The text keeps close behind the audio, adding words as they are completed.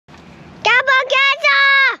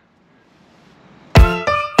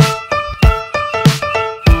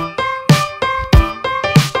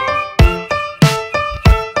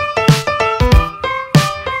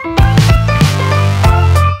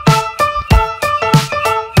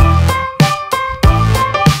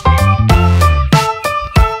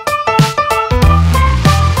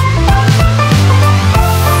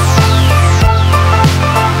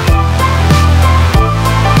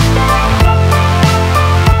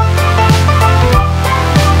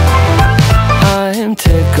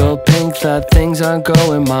that things aren't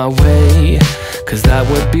going my way, 'cause that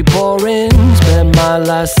would be boring. Spend my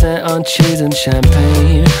last cent on cheese and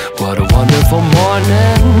champagne. What a wonderful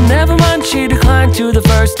morning. Never mind, she declined to the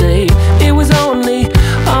first date. It was only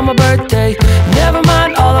on my birthday. Never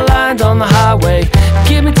mind all the lines on the highway.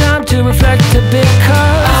 Give me time to reflect a bit,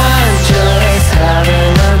 'cause I'm just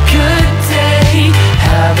having a good day.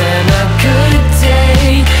 Having a good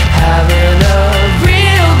day. Having a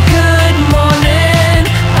real good morning.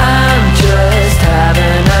 I'm just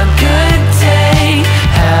having a good day.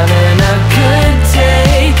 Having a good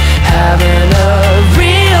day. Having a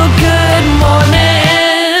real good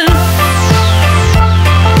morning.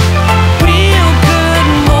 Real good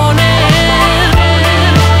morning.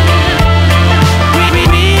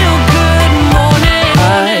 Real good morning.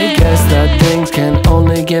 I guess that things can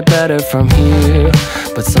only get better from here,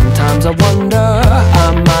 but sometimes I wonder, I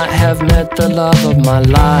might have met the love of my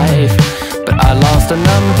life, but I lost a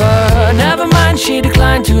number. Never mind, she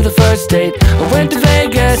declined to the first date. I went to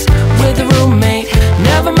Vegas with a roommate.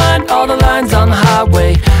 Never mind all the lines on the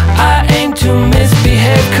highway. I aim to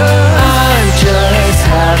misbehave, 'cause